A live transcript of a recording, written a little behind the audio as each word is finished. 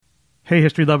Hey,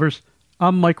 history lovers.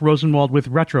 I'm Mike Rosenwald with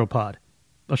Retropod,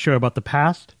 a show about the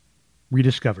past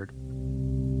rediscovered.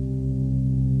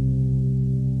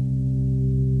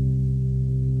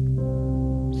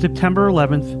 September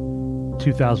 11th,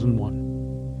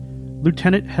 2001.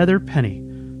 Lieutenant Heather Penney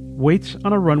waits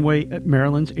on a runway at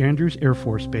Maryland's Andrews Air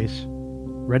Force Base,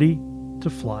 ready to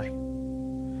fly.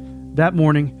 That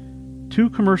morning, 2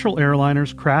 commercial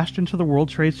airliners crashed into the World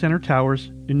Trade Center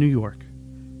towers in New York.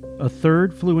 A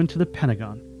third flew into the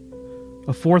Pentagon.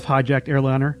 A 4th hijacked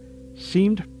airliner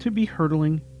seemed to be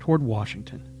hurtling toward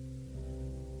Washington.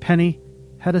 Penney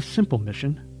had a simple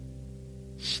mission: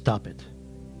 stop it.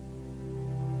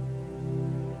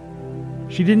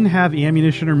 She didn't have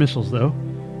ammunition or missiles, though.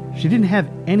 She didn't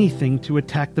have anything to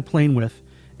attack the plane with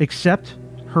except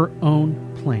her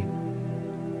own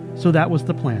plane. So that was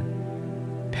the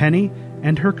plan. Penney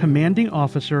and her commanding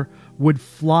officer would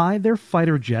fly their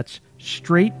fighter jets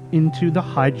straight into the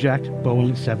hijacked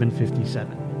Boeing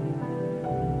 757.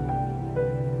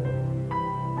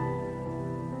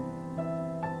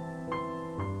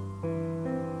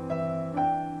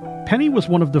 Penney was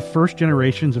one of the first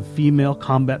generations of female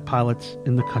combat pilots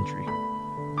in the country.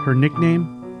 Her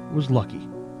nickname was Lucky.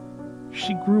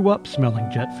 She grew up smelling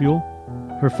jet fuel.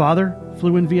 Her father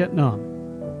flew in Vietnam.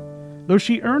 Though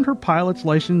she earned her pilot's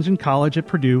license in college at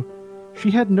Purdue, she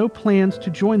had no plans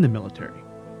to join the military.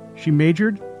 She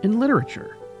majored in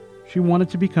literature. She wanted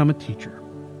to become a teacher.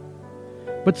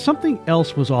 But something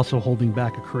else was also holding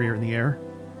back a career in the air.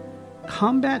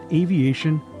 Combat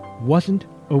aviation wasn't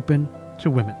open to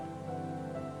women.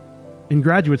 In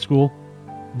graduate school,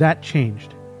 that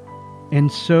changed.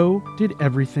 And so did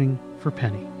everything for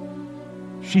Penney.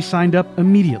 She signed up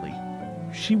immediately.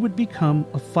 She would become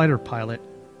a fighter pilot,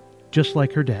 just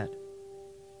like her dad.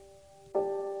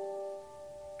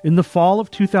 In the fall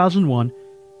of 2001,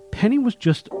 Penney was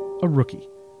just a rookie,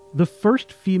 the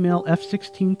first female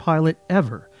F-16 pilot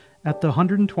ever at the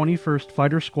 121st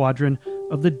Fighter Squadron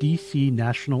of the D.C.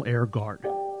 National Air Guard.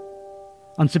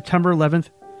 On September 11th,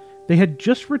 they had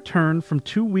just returned from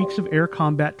 2 weeks of air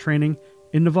combat training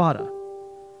in Nevada.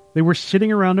 They were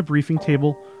sitting around a briefing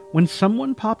table when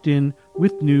someone popped in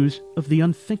with news of the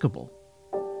unthinkable.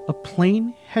 A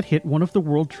plane had hit one of the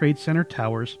World Trade Center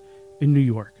towers in New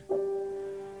York.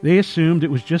 They assumed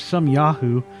it was just some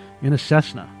yahoo in a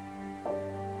Cessna.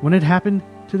 When it happened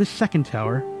to the second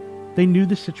tower, they knew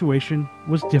the situation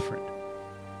was different.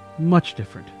 Much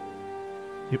different.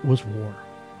 It was war.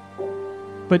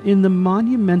 But in the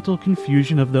monumental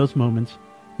confusion of those moments,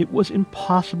 it was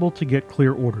impossible to get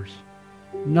clear orders.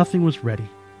 Nothing was ready.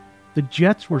 The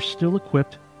jets were still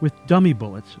equipped with dummy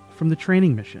bullets from the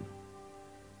training mission.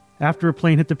 After a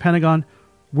plane hit the Pentagon,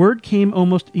 word came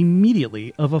almost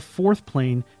immediately of a 4th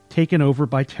plane taken over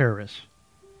by terrorists.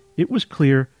 It was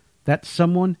clear that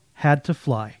someone had to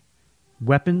fly,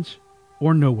 weapons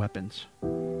or no weapons.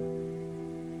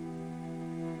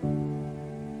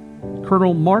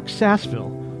 Colonel Mark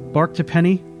Sassville barked to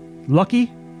Penney,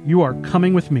 "Lucky, you are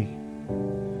coming with me."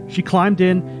 She climbed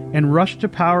in and rushed to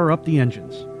power up the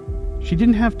engines. She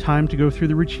didn't have time to go through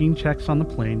the routine checks on the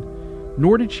plane,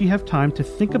 nor did she have time to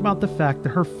think about the fact that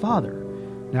her father,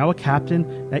 now a captain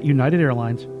at United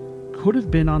Airlines, could have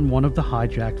been on one of the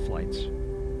hijacked flights.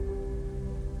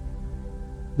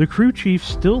 The crew chief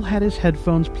still had his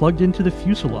headphones plugged into the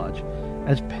fuselage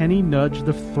as Penney nudged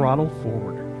the throttle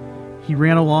forward. He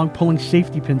ran along pulling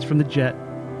safety pins from the jet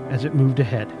as it moved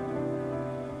ahead.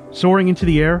 Soaring into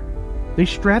the air, they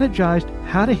strategized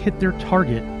how to hit their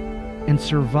target and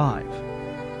survive.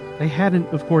 They hadn't,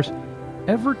 of course,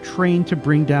 ever trained to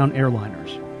bring down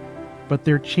airliners, but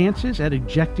their chances at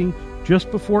ejecting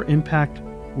just before impact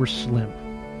were slim.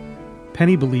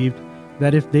 Penney believed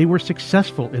that if they were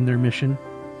successful in their mission,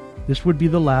 this would be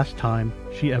the last time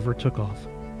she ever took off.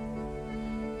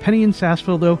 Penney and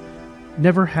Sassville, though,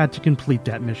 never had to complete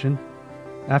that mission.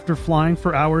 After flying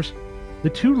for hours,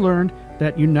 the two learned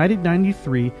that United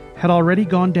 93 had already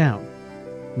gone down,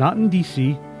 not in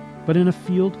D.C., but in a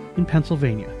field in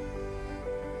Pennsylvania.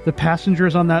 The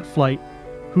passengers on that flight,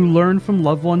 who learned from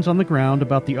loved ones on the ground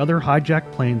about the other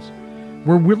hijacked planes,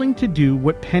 were willing to do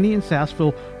what Penney and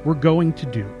Sassville were going to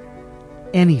do.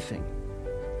 Anything.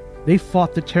 They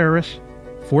fought the terrorists,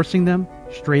 forcing them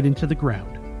straight into the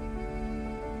ground.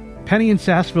 Penney and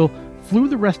Sassville flew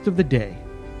the rest of the day,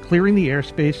 clearing the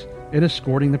airspace and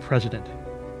escorting the president,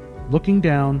 looking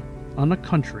down on a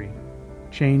country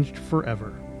changed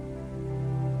forever.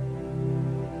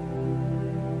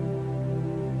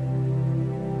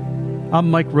 I'm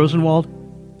Mike Rosenwald.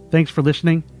 Thanks for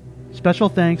listening. Special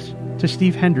thanks to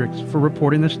Steve Hendricks for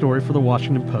reporting the story for the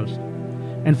Washington Post.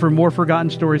 And for more forgotten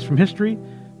stories from history,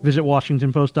 Visit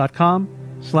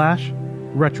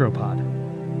WashingtonPost.com/retropod.